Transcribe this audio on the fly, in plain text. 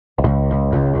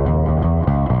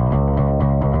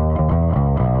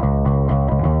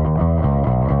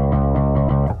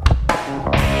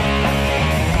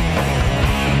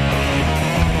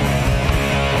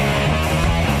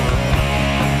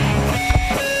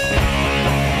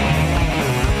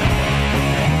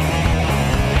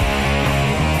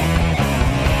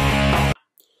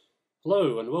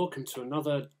Hello and welcome to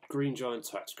another Green Giant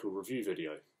Tactical review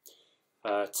video.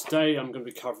 Today I'm going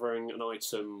to be covering an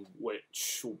item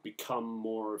which will become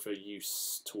more of a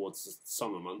use towards the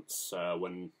summer months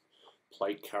when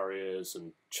plate carriers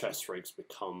and chest rigs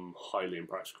become highly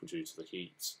impractical due to the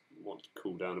heat. You want to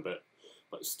cool down a bit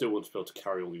but still want to be able to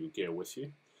carry all your gear with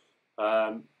you.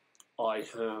 I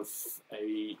have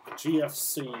a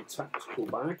GFC Tactical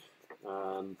bag.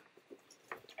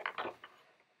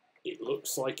 It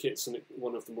looks like it's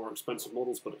one of the more expensive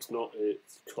models, but it's not. It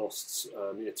costs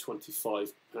near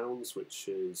 £25, which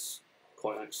is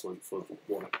quite excellent for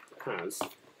what it has.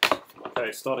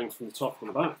 Okay, starting from the top and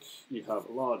the back, you have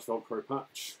a large Velcro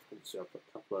patch. Obviously, I've put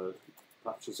a couple of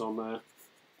patches on there.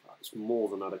 That's more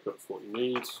than adequate for what you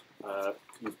need.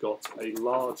 You've got a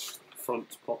large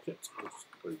front pocket.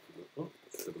 Should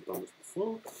have done this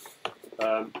before.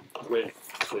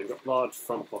 So you've got a large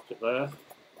front pocket there.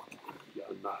 Yeah,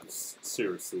 and that's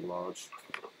seriously large.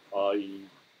 I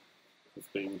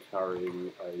have been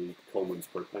carrying a Coleman's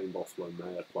propane bottle in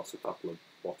there, plus a couple of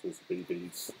bottles of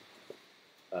BBs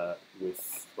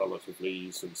with relative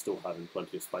ease and still having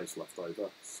plenty of space left over,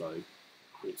 so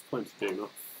it's plenty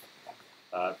enough.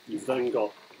 You've then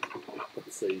got,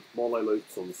 obviously, Molo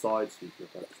loops on the side, so you can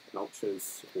attach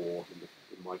pouches, or in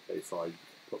my case I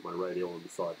put my radio on the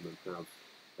side and then have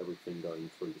everything going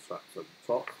through the straps at the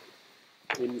top.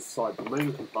 Inside the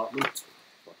main compartment,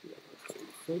 if I can get that to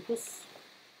focus,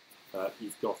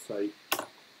 you've got a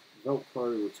Velcro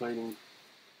retaining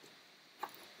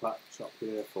patch up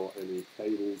here for any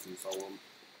cables and so on.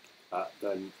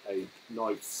 Then a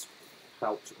nice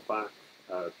pouch at the back,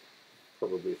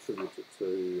 probably attributed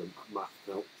to a math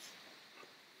pouch.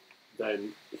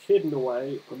 Then hidden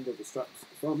away under the straps at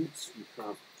the front, you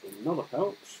have another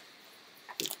pouch.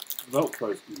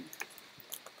 Velcro's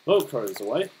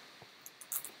away.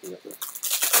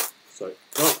 So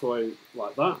Velcro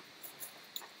like that,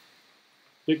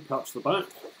 big pouch at the back,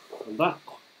 and that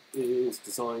is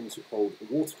designed to hold a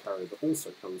water carrier that also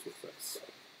comes with this.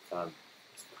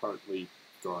 It's currently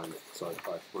drying, so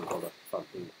I won't bother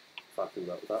fapping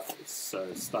about that. It's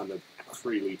a standard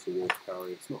 3 litre water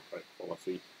carrier. It's not great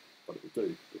quality, but it will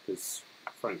do, because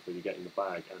frankly you're getting a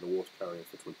bag and a water carrier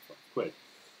for 25 quid.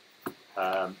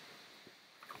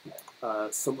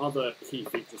 Some other key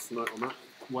features to note on that: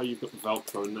 where you've got the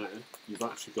Velcro in there, you've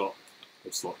actually got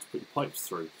a slot to put your pipes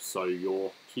through, so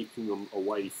you're keeping them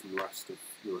away from the rest of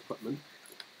your equipment,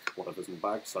 whatever's in the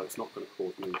bag, so it's not going to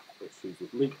cause any issues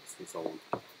with leaks and so on.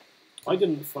 I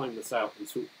didn't find this out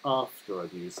until after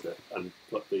I'd used it and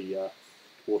put the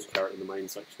water carrier in the main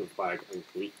section of the bag and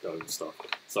leak dough and stuff,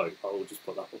 so I'll just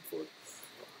put that one forward.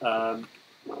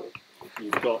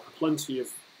 You've got plenty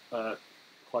of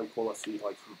high quality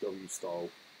ITW style.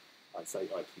 I say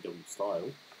ITW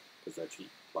style because they're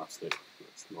cheap plastic.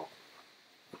 It's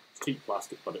cheap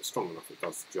plastic, but it's strong enough, it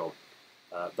does the job.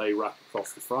 They wrap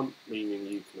across the front, meaning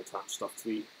you can attach stuff to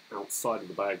the outside of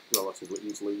the bag relatively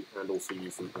easily, and also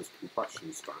use them as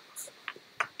compression straps,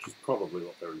 which is probably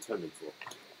what they're intended for.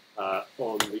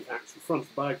 On the actual front of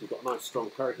the bag, you've got a nice strong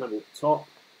carry handle at the top.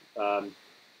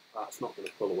 That's not going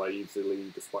to pull away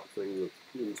easily, despite the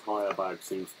the entire bag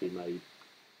seems to be made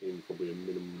in probably a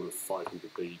minimum of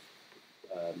 500B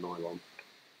nylon,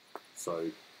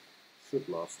 so should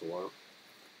last a while.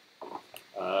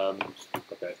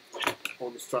 Okay,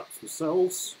 on the straps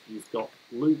themselves, you've got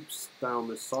loops down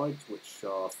this side, which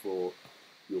are for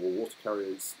your water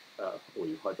carriers or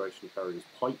your hydration carriers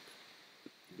pipe.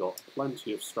 You've got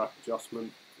plenty of strap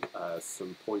adjustment,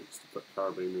 some points to put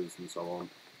carabiners and so on.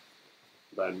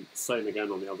 Then same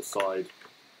again on the other side.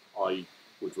 I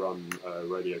would run a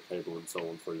radio cable and so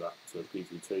on through that to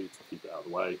PVT to keep it out of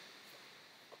the way.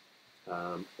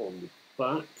 On the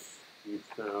back, you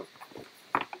have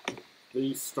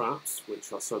these straps,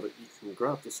 which are so that you can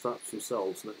grab the straps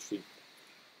themselves and actually,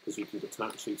 because you can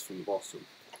detach these from the bottom.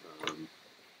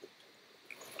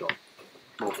 Got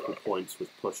multiple points with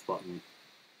push button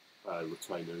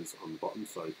retainers on the bottom,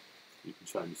 so you can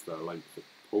change the length of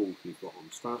pull you've got on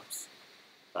the straps.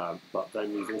 But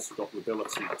then you've also got the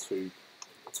ability to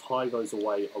tie those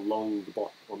away along the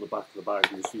on the back of the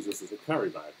bag and just use this as a carry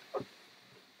bag.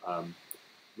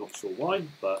 Not sure why,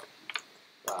 but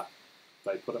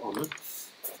they put it on there.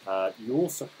 You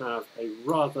also have a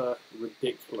rather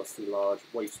ridiculously large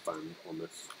waistband on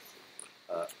this,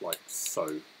 like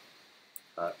so.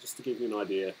 Just to give you an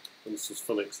idea, when this was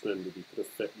fully extended, you could have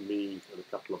fit me and a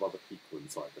couple of other people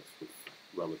inside this with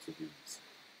relative ease.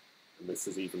 And this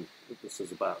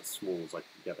is about as small as I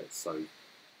can get it, so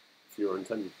if you're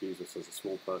intending to use this as a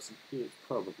small person, it's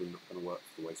probably not going to work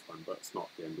for the waistband, but it's not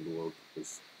the end of the world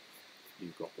because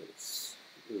you've got this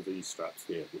these straps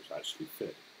here, which actually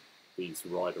fit. These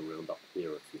ride around up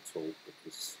here if you're tall,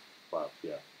 because, well,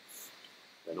 yeah,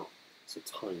 they're not. It's a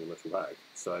tiny little bag.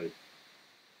 So,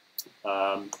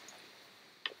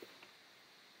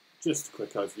 just a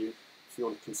quick overview, if you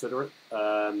want to consider it.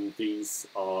 These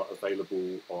are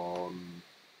available on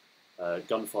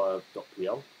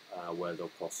gunfire.pl, where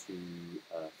they'll cost you,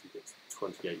 I think it's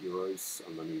 €28,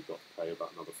 and then you've got to pay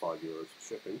about another €5 for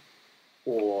shipping.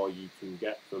 Or you can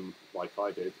get them, like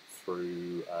I did,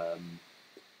 through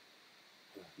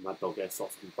Mad Dog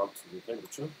Airsoft in Brampton in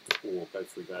Cambridgeshire, or go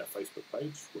through their Facebook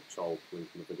page, which I'll link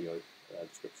in the video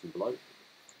description below.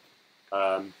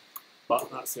 But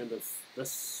that's the end of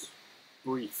this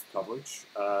brief coverage.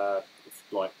 If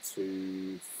you'd like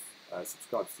to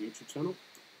subscribe to the YouTube channel,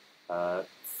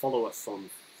 follow us on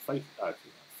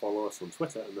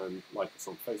Twitter, and then like us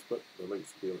on Facebook. The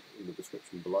links will be in the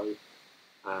description below.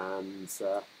 And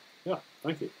yeah,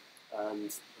 thank you,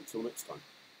 and until next time.